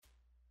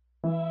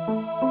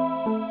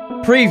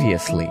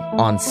Previously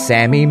on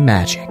Sammy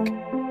Magic.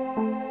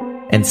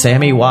 And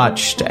Sammy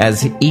watched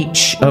as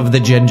each of the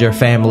Ginger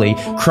family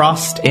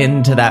crossed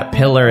into that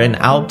pillar and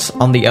out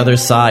on the other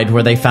side,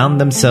 where they found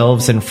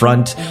themselves in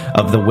front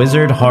of the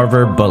Wizard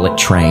Harvard bullet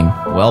train.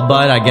 Well,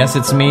 bud, I guess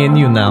it's me and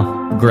you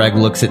now. Greg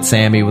looks at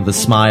Sammy with a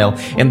smile,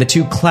 and the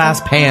two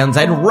clasp hands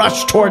and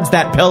rush towards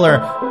that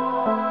pillar,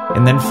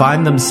 and then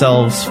find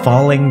themselves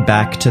falling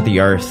back to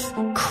the earth,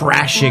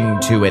 crashing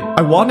to it.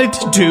 I wanted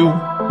to do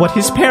what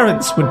his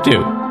parents would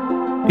do.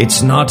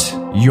 It's not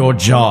your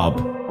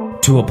job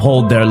to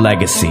uphold their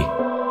legacy.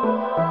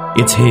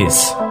 It's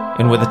his.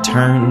 And with a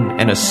turn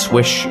and a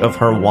swish of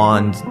her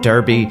wand,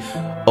 Derby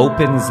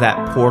opens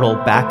that portal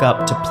back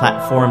up to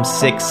platform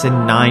 6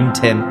 and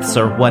 9/10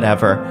 or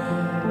whatever.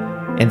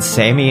 And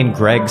Sammy and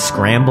Greg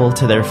scramble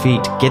to their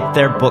feet, get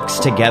their books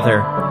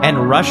together,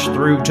 and rush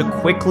through to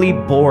quickly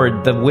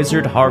board the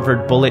Wizard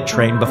Harvard bullet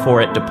train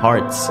before it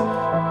departs.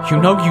 You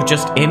know you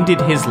just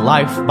ended his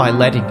life by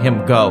letting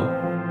him go.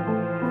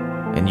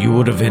 And you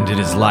would have ended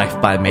his life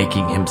by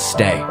making him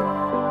stay.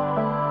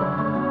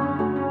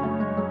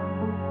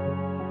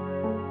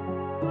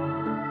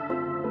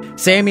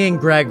 Sammy and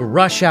Greg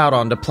rush out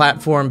onto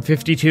platform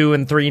 52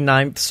 and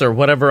 3/9 or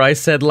whatever I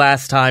said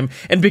last time,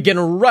 and begin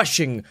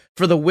rushing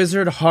for the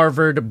Wizard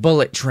Harvard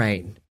bullet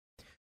train.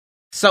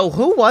 So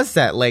who was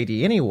that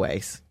lady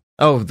anyways?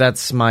 Oh,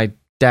 that's my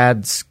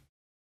dad's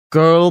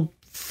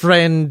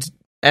girlfriend,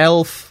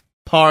 elf,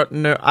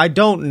 partner. I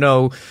don't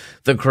know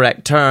the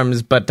correct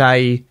terms, but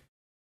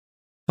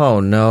Oh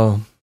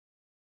no.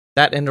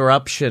 That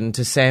interruption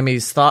to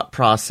Sammy's thought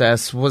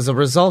process was a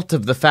result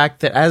of the fact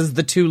that as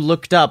the two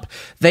looked up,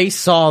 they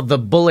saw the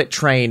bullet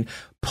train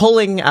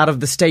pulling out of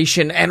the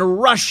station and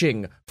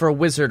rushing for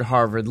Wizard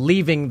Harvard,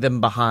 leaving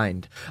them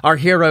behind. Our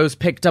heroes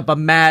picked up a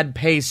mad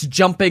pace,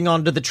 jumping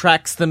onto the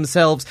tracks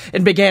themselves,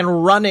 and began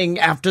running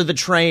after the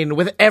train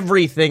with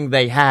everything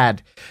they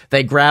had.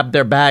 They grabbed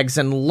their bags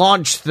and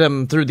launched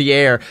them through the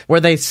air,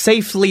 where they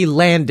safely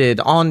landed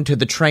onto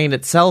the train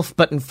itself,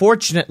 but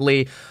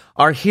unfortunately,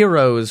 our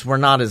heroes were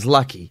not as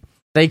lucky.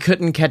 They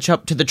couldn't catch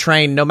up to the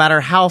train, no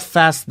matter how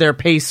fast their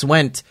pace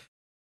went,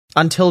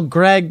 until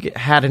Greg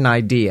had an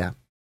idea.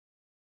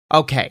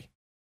 Okay,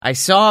 I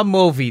saw a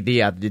movie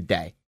the other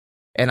day,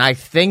 and I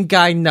think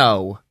I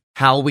know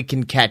how we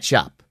can catch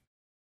up.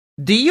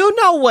 Do you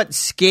know what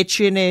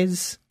skitching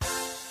is?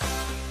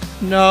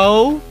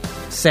 No,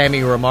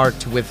 Sammy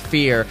remarked with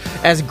fear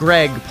as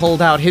Greg pulled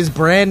out his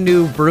brand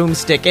new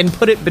broomstick and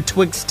put it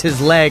betwixt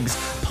his legs,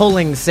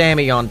 pulling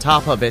Sammy on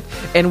top of it,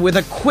 and with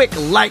a quick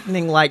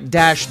lightning-like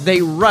dash,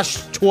 they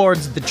rushed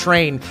towards the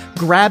train,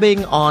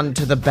 grabbing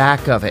onto the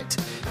back of it.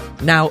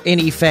 Now,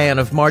 any fan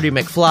of Marty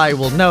McFly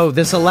will know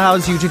this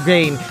allows you to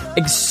gain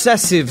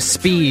excessive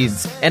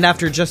speeds, and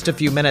after just a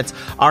few minutes,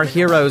 our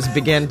heroes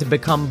began to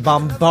become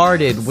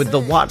bombarded with the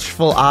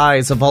watchful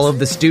eyes of all of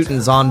the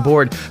students on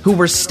board, who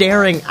were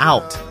staring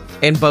out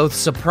in both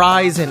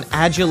surprise and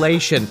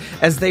adulation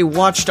as they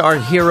watched our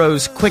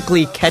heroes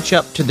quickly catch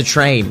up to the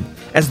train.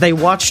 As they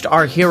watched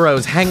our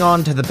heroes hang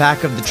on to the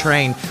back of the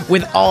train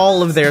with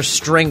all of their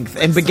strength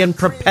and begin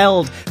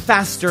propelled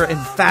faster and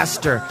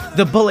faster,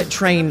 the bullet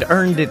train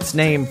earned its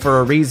name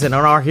for a reason,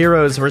 and our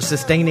heroes were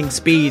sustaining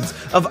speeds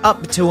of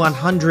up to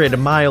 100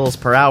 miles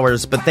per hour,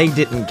 but they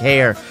didn't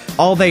care.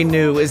 All they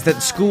knew is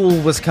that school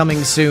was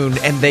coming soon,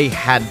 and they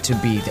had to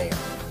be there.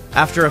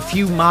 After a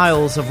few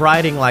miles of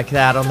riding like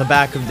that on the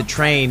back of the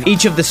train,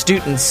 each of the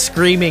students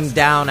screaming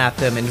down at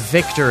them in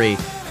victory,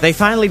 they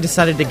finally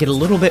decided to get a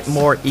little bit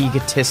more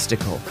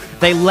egotistical.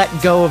 They let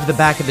go of the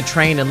back of the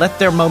train and let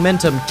their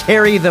momentum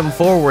carry them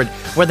forward,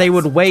 where they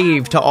would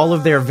wave to all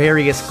of their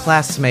various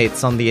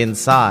classmates on the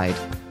inside.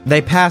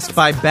 They passed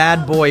by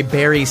bad boy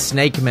Barry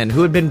Snakeman,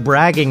 who had been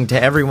bragging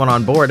to everyone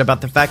on board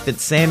about the fact that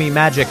Sammy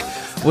Magic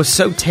was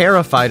so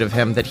terrified of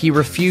him that he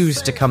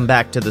refused to come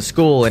back to the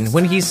school, and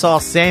when he saw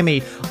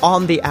Sammy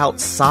on the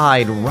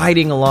outside,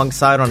 riding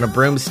alongside on a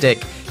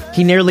broomstick,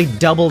 he nearly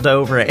doubled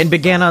over and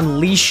began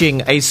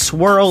unleashing a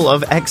swirl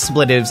of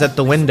expletives at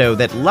the window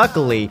that,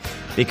 luckily,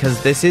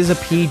 because this is a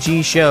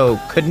PG show,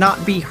 could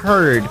not be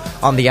heard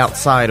on the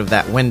outside of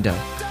that window.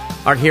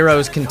 Our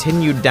heroes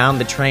continued down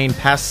the train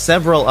past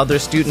several other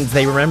students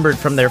they remembered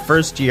from their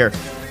first year,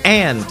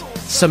 and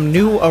some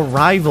new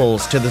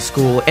arrivals to the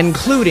school,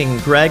 including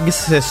Greg's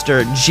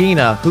sister,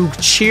 Gina, who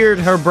cheered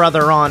her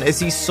brother on as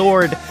he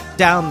soared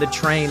down the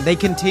train. They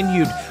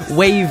continued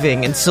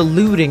waving and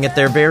saluting at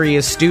their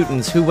various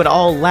students, who would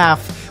all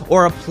laugh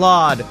or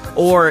applaud,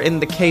 or in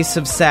the case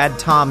of Sad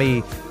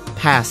Tommy,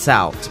 pass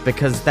out,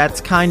 because that's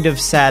kind of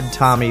Sad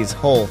Tommy's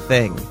whole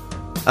thing.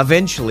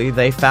 Eventually,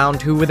 they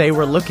found who they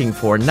were looking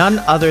for, none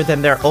other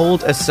than their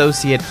old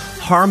associate,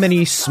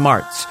 Harmony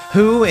Smarts,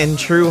 who, in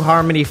true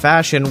Harmony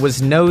fashion,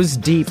 was nose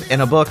deep in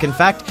a book. In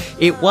fact,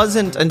 it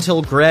wasn't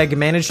until Greg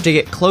managed to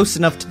get close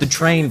enough to the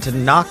train to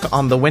knock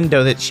on the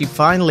window that she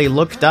finally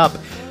looked up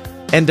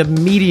and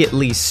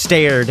immediately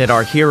stared at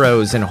our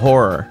heroes in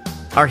horror.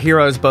 Our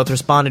heroes both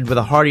responded with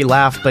a hearty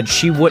laugh, but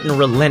she wouldn't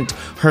relent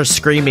her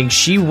screaming.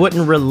 She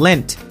wouldn't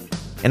relent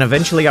And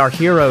eventually our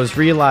heroes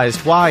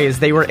realized why as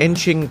they were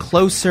inching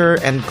closer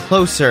and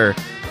closer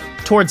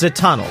towards a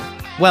tunnel.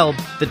 Well,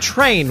 the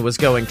train was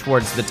going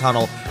towards the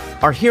tunnel.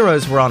 Our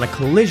heroes were on a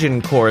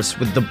collision course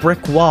with the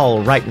brick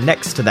wall right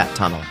next to that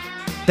tunnel.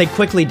 They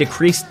quickly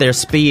decreased their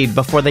speed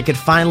before they could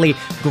finally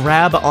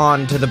grab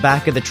on to the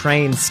back of the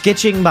train,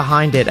 skitching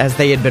behind it as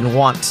they had been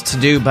wont to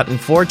do, but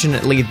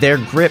unfortunately their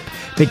grip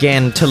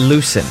began to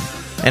loosen.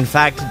 In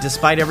fact,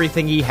 despite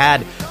everything he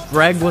had,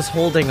 Greg was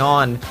holding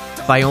on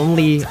by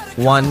only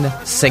one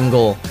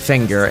single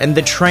finger, and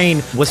the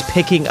train was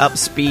picking up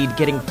speed,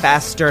 getting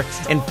faster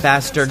and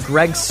faster.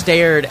 Greg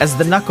stared as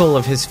the knuckle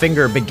of his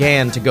finger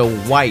began to go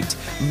white,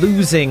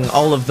 losing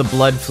all of the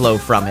blood flow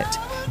from it.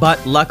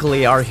 But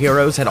luckily, our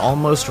heroes had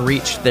almost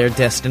reached their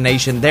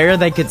destination. There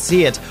they could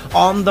see it,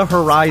 on the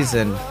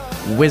horizon,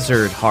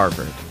 Wizard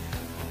Harvard.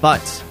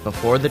 But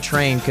before the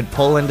train could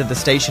pull into the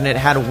station, it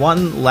had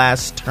one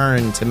last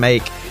turn to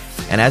make,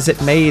 and as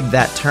it made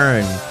that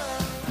turn,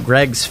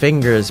 Greg's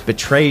fingers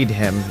betrayed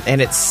him, and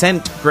it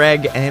sent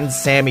Greg and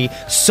Sammy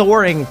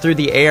soaring through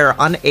the air,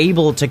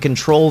 unable to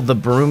control the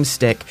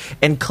broomstick,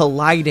 and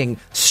colliding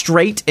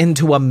straight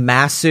into a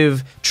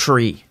massive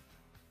tree.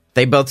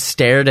 They both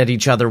stared at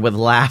each other with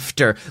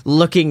laughter,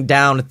 looking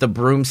down at the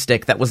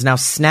broomstick that was now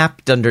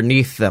snapped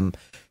underneath them.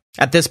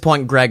 At this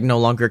point, Greg no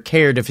longer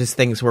cared if his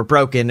things were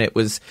broken. It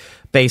was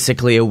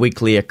basically a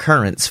weekly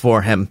occurrence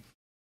for him.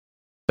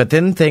 But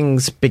then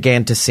things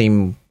began to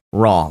seem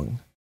wrong.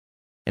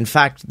 In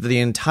fact, the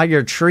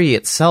entire tree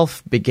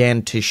itself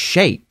began to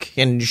shake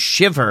and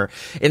shiver,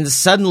 and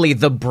suddenly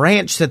the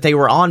branch that they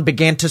were on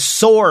began to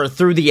soar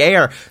through the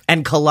air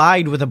and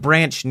collide with a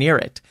branch near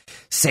it.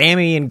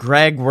 Sammy and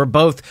Greg were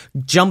both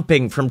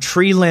jumping from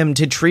tree limb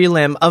to tree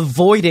limb,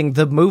 avoiding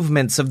the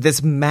movements of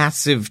this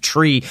massive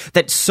tree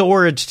that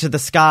soared to the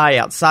sky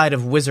outside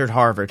of Wizard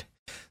Harvard.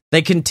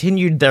 They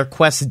continued their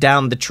quest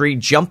down the tree,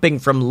 jumping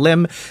from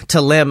limb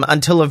to limb,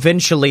 until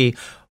eventually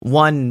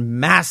one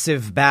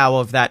massive bough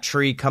of that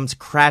tree comes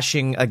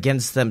crashing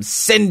against them,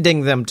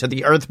 sending them to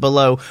the earth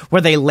below,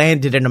 where they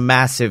landed in a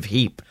massive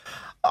heap.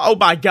 Oh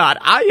my God,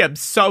 I am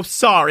so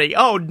sorry.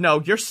 Oh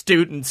no, your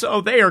students.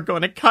 Oh, they are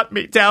going to cut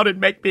me down and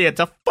make me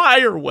into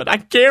firewood. I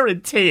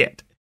guarantee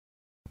it.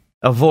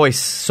 A voice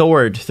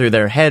soared through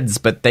their heads,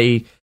 but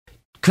they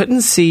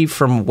couldn't see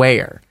from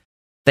where.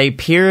 They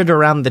peered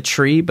around the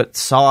tree, but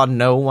saw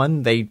no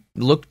one. They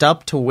looked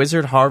up to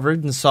Wizard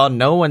Harvard and saw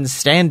no one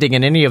standing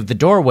in any of the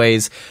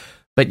doorways,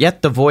 but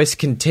yet the voice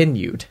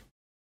continued.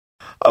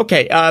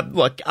 Okay,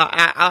 look,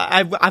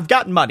 I've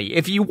got money.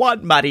 If you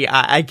want money,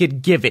 I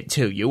could give it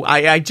to you.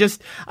 I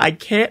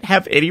can't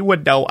have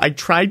anyone know I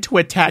tried to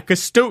attack a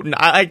student.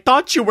 I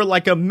thought you were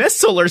like a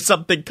missile or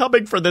something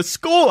coming for the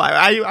school.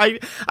 I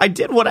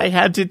did what I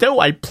had to do.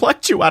 I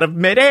plucked you out of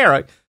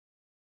midair.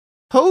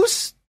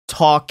 Who's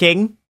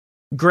talking?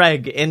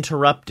 Greg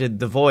interrupted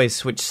the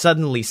voice, which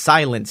suddenly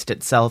silenced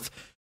itself,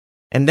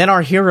 and then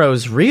our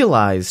heroes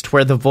realized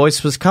where the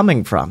voice was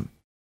coming from.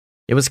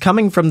 It was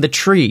coming from the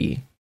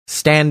tree,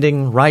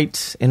 standing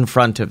right in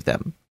front of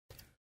them.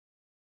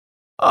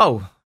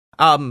 Oh,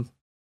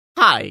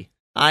 hi.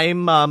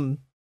 I'm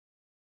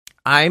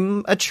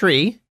a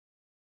tree.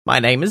 My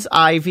name is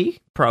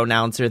Ivy.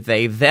 Pronouns are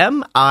they,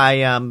 them.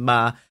 I'm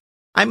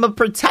a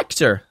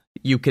protector,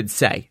 you could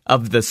say,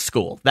 of the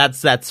school.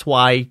 That's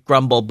why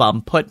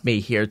Grumblebum put me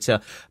here,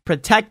 to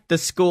protect the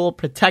school,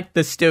 protect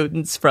the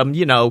students from,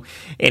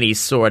 any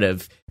sort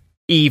of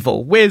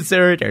evil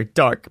wizard or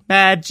dark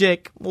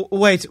magic.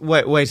 Wait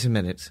a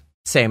minute,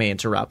 Sammy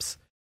interrupts.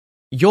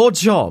 Your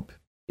job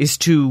is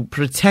to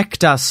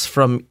protect us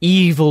from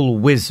evil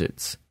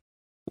wizards.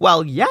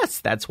 Well, yes,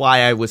 that's why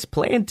I was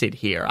planted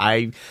here.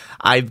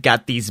 I've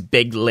got these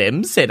big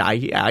limbs, and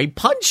I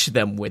punch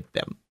them with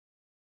them.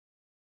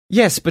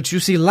 Yes, but you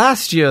see,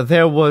 last year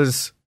there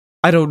was,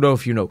 I don't know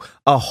if you know,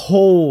 a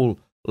whole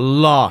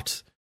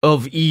lot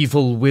of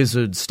evil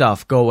wizard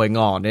stuff going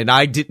on, and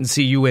I didn't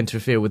see you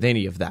interfere with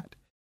any of that.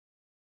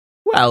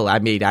 Well, I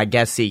mean, I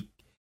guess he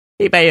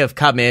may have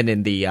come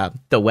in the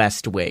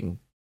West Wing.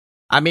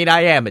 I mean,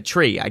 I am a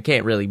tree. I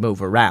can't really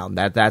move around.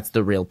 That's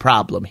the real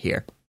problem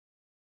here.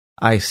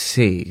 I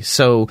see.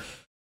 So,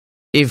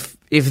 if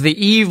the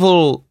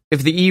evil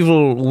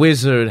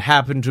wizard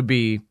happened to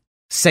be,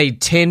 say,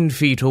 10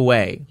 feet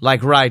away,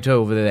 like right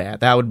over there,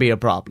 that would be a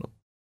problem.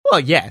 Well,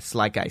 yes,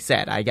 like I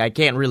said, I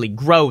can't really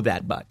grow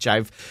that much.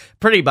 I've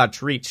pretty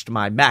much reached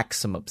my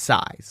maximum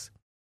size.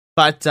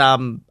 But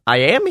I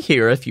am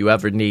here if you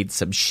ever need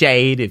some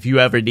shade, if you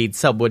ever need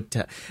someone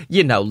to,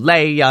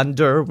 lay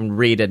under and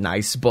read a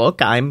nice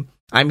book. I'm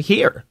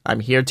here. I'm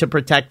here to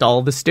protect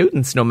all the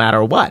students no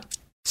matter what.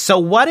 So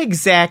what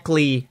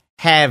exactly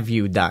have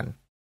you done?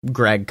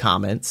 Greg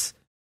comments.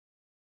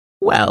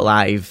 Well,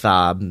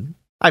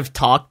 I've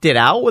talked it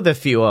out with a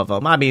few of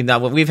them. I mean,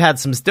 we've had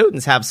some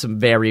students have some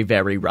very,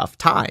 very rough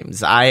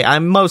times.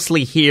 I'm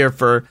mostly here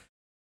for,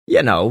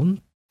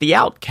 the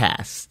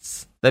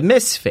outcasts, the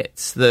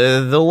misfits,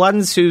 the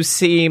ones who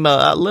seem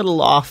a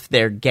little off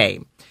their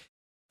game.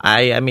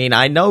 I mean,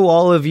 I know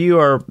all of you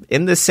are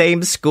in the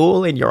same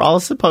school and you're all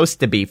supposed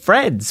to be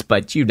friends,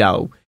 but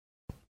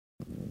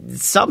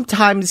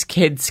sometimes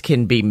kids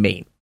can be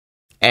mean.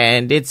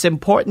 And it's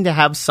important to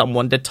have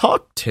someone to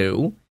talk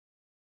to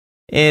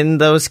in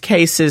those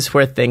cases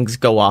where things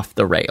go off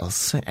the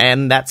rails.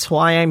 And that's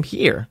why I'm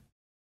here.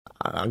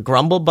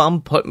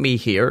 Grumblebum put me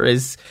here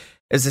as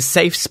a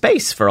safe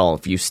space for all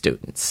of you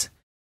students.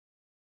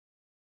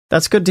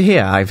 That's good to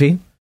hear, Ivy.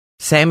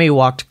 Sammy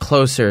walked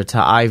closer to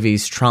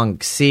Ivy's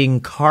trunk,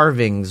 seeing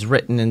carvings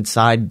written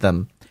inside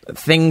them.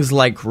 Things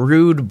like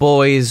Rude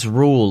Boys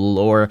Rule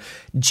or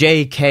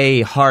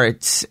J.K.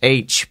 Hearts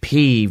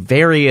HP,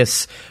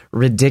 various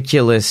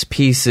ridiculous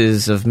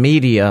pieces of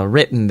media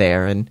written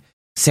there, and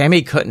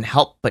Sammy couldn't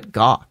help but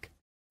gawk.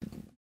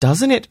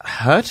 Doesn't it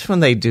hurt when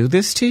they do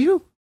this to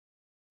you?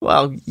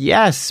 Well,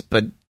 yes,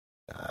 but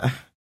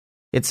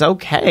it's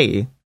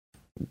okay.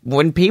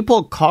 When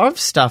people carve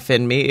stuff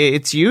in me,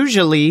 it's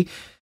usually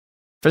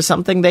for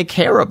something they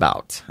care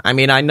about. I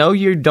mean, I know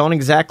you don't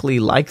exactly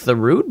like the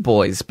Rude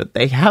Boys, but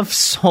they have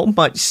so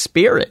much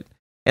spirit,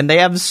 and they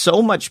have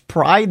so much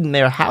pride in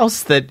their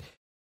house that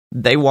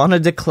they want to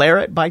declare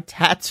it by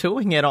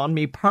tattooing it on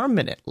me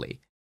permanently.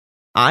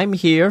 I'm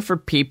here for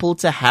people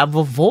to have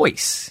a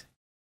voice.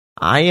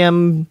 I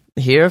am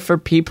here for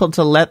people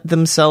to let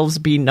themselves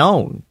be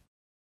known.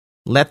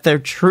 Let their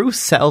true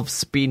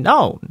selves be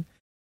known.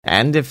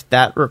 And if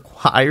that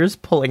requires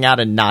pulling out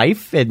a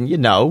knife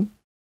and,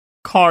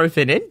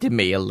 carving into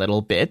me a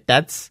little bit,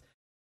 that's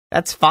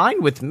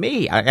fine with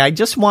me. I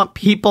just want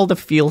people to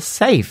feel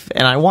safe,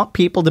 and I want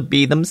people to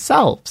be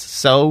themselves.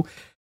 So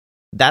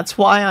that's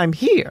why I'm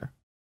here.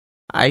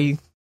 I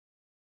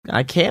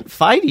can't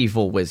fight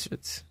evil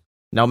wizards,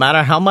 no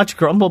matter how much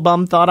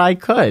Grumblebum thought I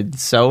could.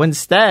 So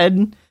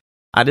instead,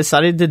 I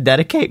decided to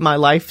dedicate my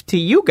life to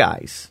you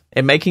guys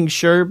and making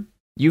sure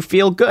you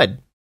feel good.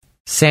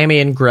 Sammy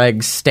and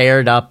Greg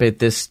stared up at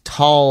this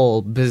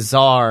tall,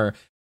 bizarre,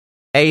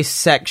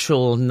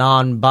 asexual,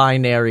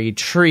 non-binary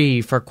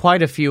tree for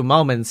quite a few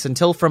moments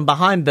until from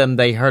behind them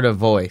they heard a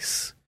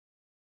voice.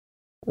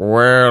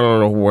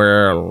 Well,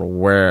 well,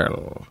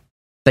 well.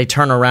 They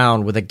turn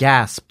around with a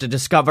gasp to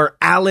discover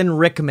Alan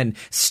Rickman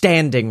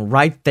standing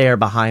right there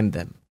behind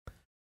them.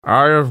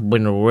 I've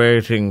been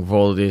waiting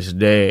for this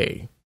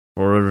day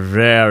for a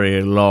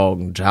very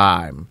long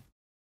time.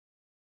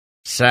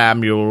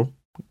 Samuel,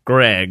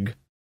 Greg,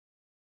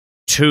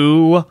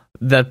 to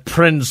the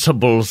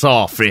principal's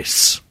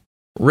office.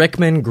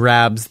 Rickman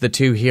grabs the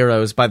two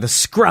heroes by the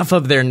scruff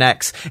of their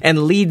necks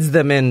and leads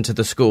them into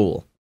the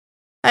school.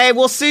 Hey,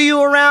 we'll see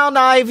you around,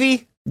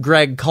 Ivy,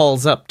 Greg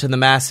calls up to the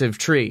massive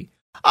tree.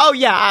 Oh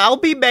yeah, I'll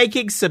be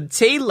making some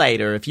tea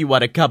later if you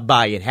want to come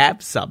by and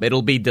have some.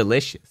 It'll be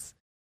delicious.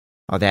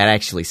 Oh, that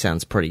actually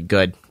sounds pretty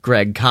good,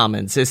 Greg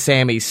comments as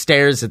Sammy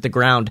stares at the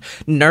ground,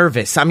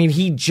 nervous. I mean,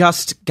 he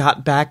just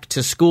got back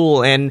to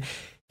school and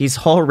he's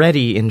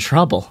already in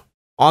trouble.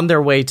 On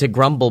their way to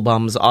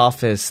Grumblebum's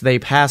office, they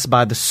pass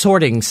by the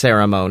sorting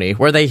ceremony,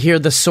 where they hear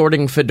the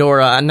sorting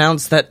fedora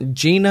announce that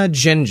Gina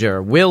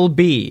Ginger will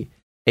be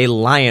a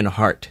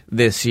Lionheart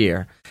this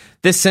year.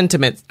 This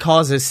sentiment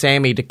causes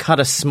Sammy to cut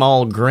a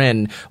small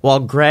grin, while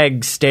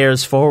Greg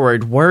stares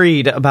forward,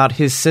 worried about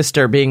his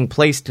sister being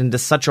placed into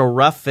such a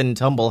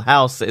rough-and-tumble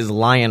house as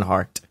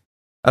Lionheart.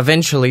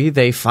 Eventually,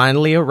 they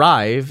finally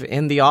arrive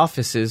in the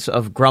offices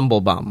of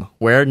Grumblebum,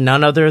 where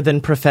none other than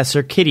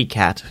Professor Kitty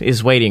Cat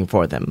is waiting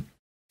for them.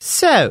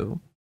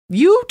 So,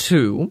 you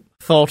two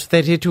thought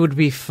that it would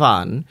be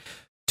fun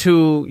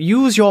to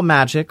use your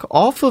magic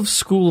off of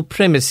school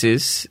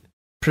premises.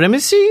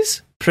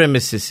 Premises?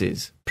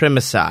 Premisi.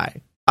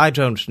 I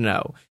don't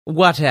know.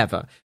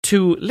 Whatever.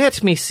 To,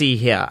 let me see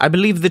here, I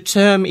believe the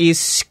term is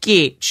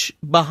sketch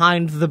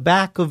behind the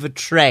back of a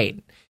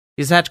train.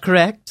 Is that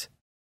correct?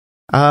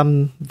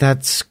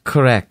 That's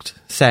correct,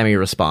 Sammy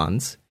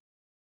responds.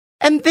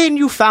 And then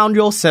you found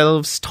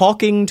yourselves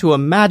talking to a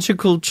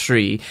magical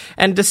tree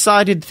and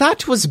decided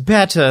that was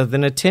better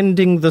than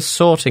attending the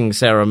sorting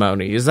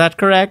ceremony. Is that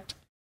correct?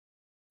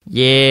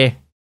 Yeah,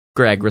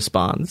 Greg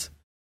responds.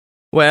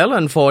 Well,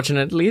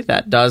 unfortunately,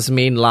 that does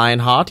mean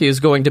Lionheart is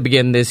going to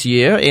begin this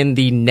year in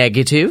the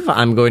negative.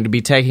 I'm going to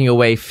be taking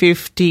away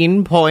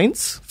 15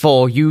 points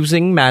for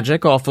using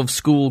magic off of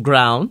school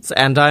grounds,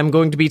 and I'm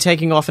going to be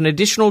taking off an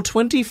additional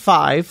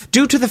 25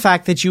 due to the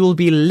fact that you will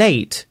be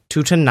late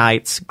to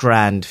tonight's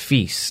grand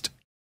feast.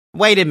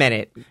 Wait a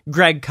minute,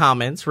 Greg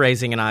comments,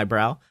 raising an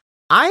eyebrow.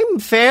 I'm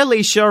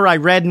fairly sure I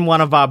read in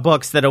one of our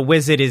books that a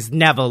wizard is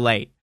never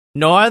late.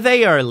 Nor are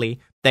they early.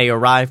 They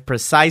arrive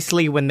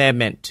precisely when they're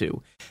meant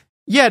to.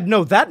 Yeah,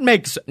 no, that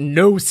makes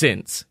no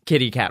sense,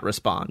 Kitty Cat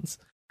responds.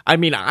 I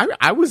mean,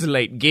 I was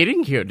late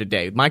getting here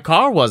today. My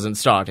car wasn't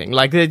starting.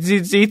 Like,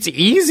 it's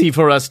easy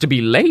for us to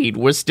be late.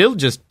 We're still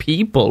just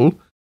people.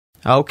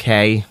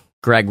 Okay,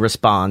 Greg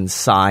responds,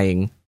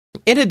 sighing.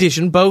 In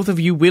addition, both of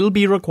you will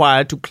be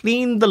required to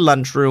clean the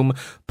lunchroom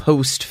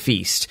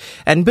post-feast.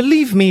 And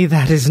believe me,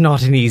 that is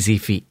not an easy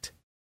feat.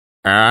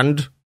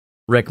 And?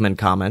 Rickman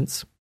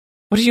comments.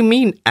 What do you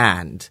mean,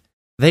 and?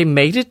 They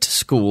made it to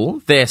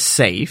school. They're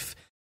safe.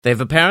 They've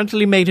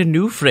apparently made a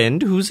new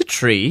friend who's a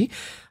tree.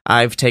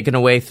 I've taken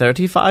away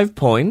 35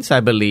 points, I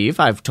believe.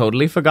 I've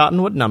totally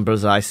forgotten what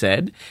numbers I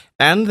said.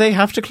 And they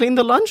have to clean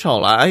the lunch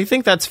hall. I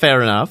think that's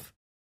fair enough.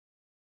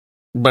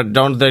 But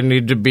don't they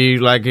need to be,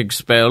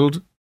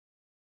 expelled?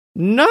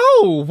 No!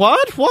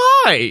 What?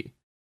 Why?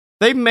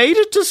 They made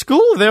it to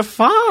school. They're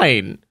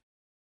fine.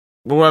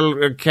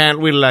 Well, can't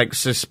we,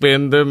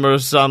 suspend them or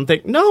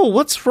something? No,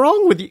 what's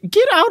wrong with you?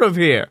 Get out of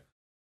here.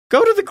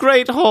 Go to the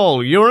Great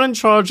Hall. You're in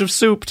charge of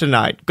soup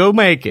tonight. Go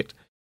make it.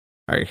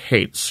 I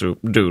hate soup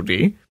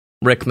duty,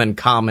 Rickman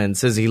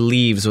comments as he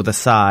leaves with a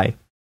sigh.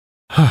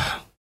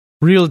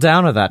 Real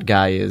downer that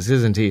guy is,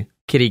 isn't he?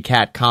 Kitty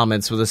Cat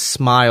comments with a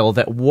smile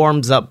that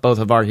warms up both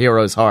of our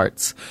heroes'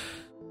 hearts.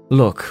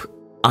 Look,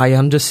 I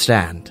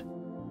understand.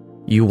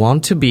 You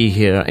want to be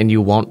here and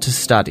you want to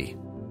study.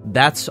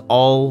 That's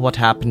all what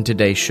happened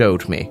today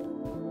showed me.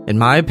 In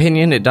my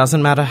opinion, it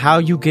doesn't matter how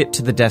you get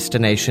to the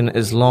destination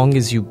as long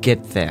as you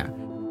get there.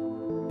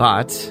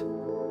 But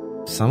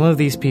some of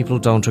these people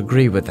don't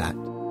agree with that.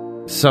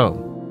 So,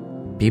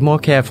 be more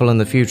careful in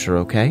the future,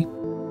 okay?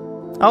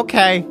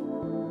 Okay.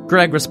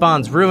 Greg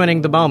responds,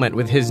 ruining the moment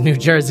with his New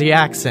Jersey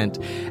accent,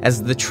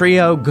 as the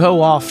trio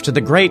go off to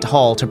the Great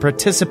Hall to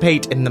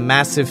participate in the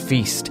massive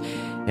feast.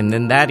 And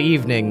then that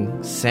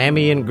evening,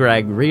 Sammy and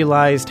Greg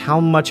realized how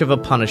much of a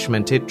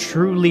punishment it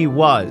truly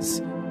was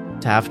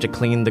to have to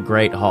clean the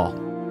Great Hall.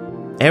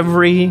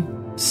 Every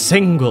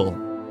single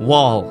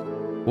wall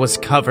was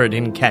covered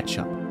in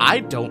ketchup. I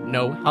don't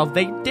know how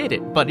they did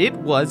it, but it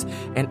was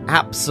an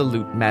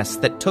absolute mess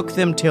that took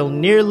them till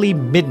nearly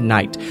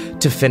midnight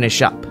to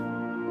finish up.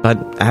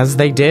 But as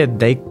they did,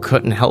 they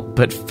couldn't help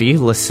but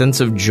feel a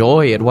sense of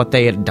joy at what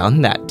they had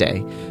done that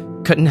day.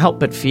 Couldn't help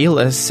but feel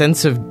a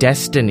sense of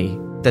destiny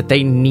that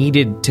they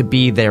needed to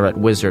be there at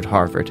Wizard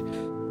Harvard.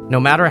 No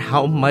matter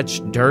how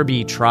much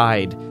Derby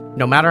tried,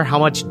 no matter how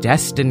much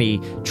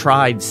Destiny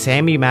tried,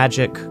 Sammy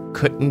Magic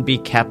couldn't be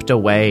kept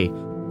away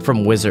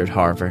from Wizard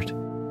Harvard.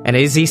 And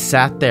as he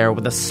sat there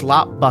with a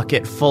slop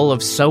bucket full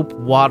of soap,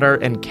 water,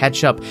 and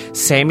ketchup,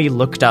 Sammy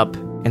looked up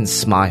and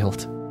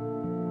smiled.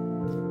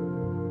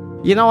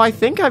 You know, I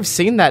think I've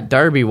seen that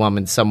Derby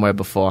woman somewhere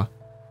before,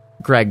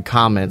 Greg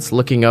comments,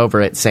 looking over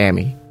at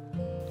Sammy.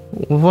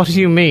 What do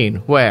you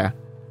mean? Where?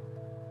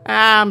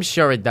 I'm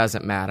sure it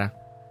doesn't matter.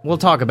 We'll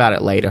talk about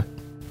it later.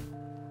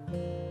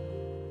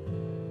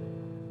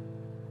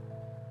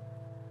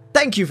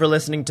 Thank you for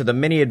listening to the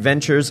mini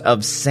adventures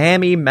of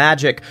Sammy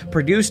Magic,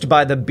 produced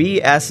by the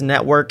BS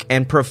Network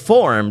and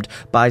performed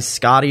by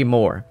Scotty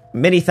Moore.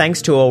 Many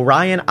thanks to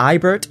Orion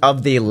Eibert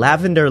of the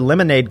Lavender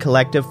Lemonade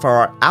Collective for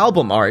our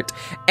album art,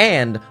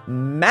 and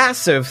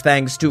massive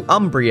thanks to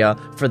Umbria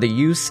for the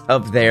use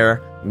of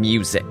their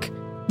music.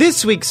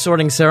 This week's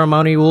sorting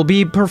ceremony will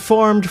be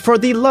performed for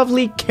the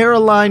lovely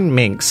Caroline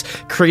Minks,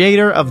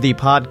 creator of the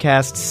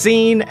podcast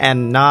Seen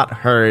and Not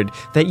Heard,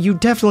 that you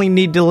definitely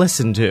need to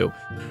listen to.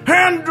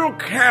 And to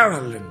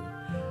Carolyn,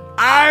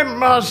 I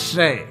must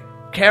say,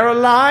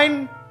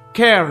 Caroline,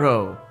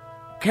 Caro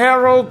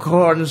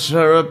corn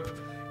syrup,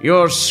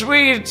 you're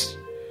sweet,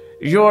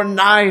 you're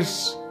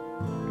nice,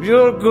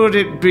 you're good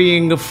at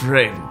being a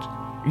friend.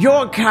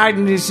 Your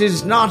kindness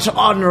is not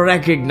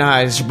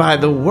unrecognized by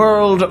the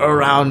world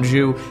around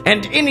you,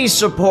 and any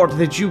support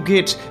that you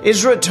get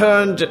is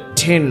returned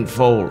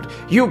tenfold.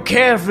 You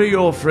care for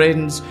your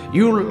friends,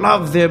 you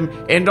love them,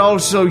 and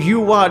also you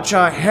watch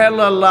a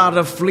hella lot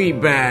of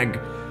Fleabag,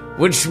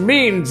 which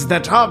means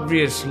that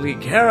obviously,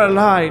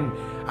 Caroline,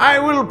 I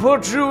will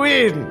put you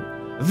in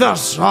the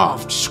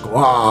Soft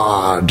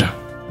Squad.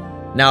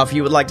 Now, if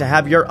you would like to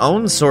have your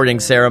own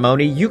sorting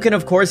ceremony, you can,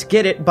 of course,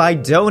 get it by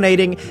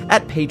donating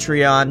at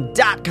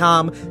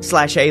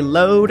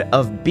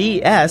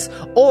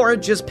patreon.com/aloadofbs, or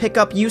just pick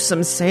up you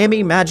some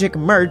Sammy Magic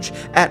merch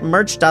at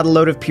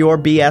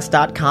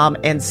merch.aloadofpurebs.com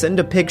and send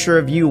a picture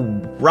of you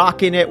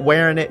rocking it,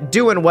 wearing it,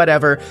 doing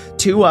whatever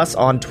to us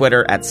on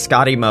Twitter at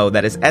ScottyMo.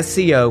 That is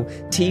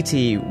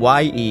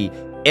SCOTTYEMO.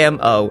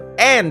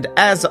 And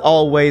as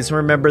always,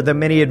 remember the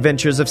many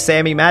adventures of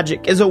Sammy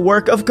Magic is a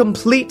work of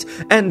complete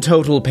and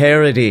total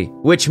parody,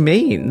 which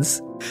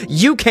means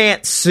you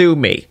can't sue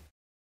me.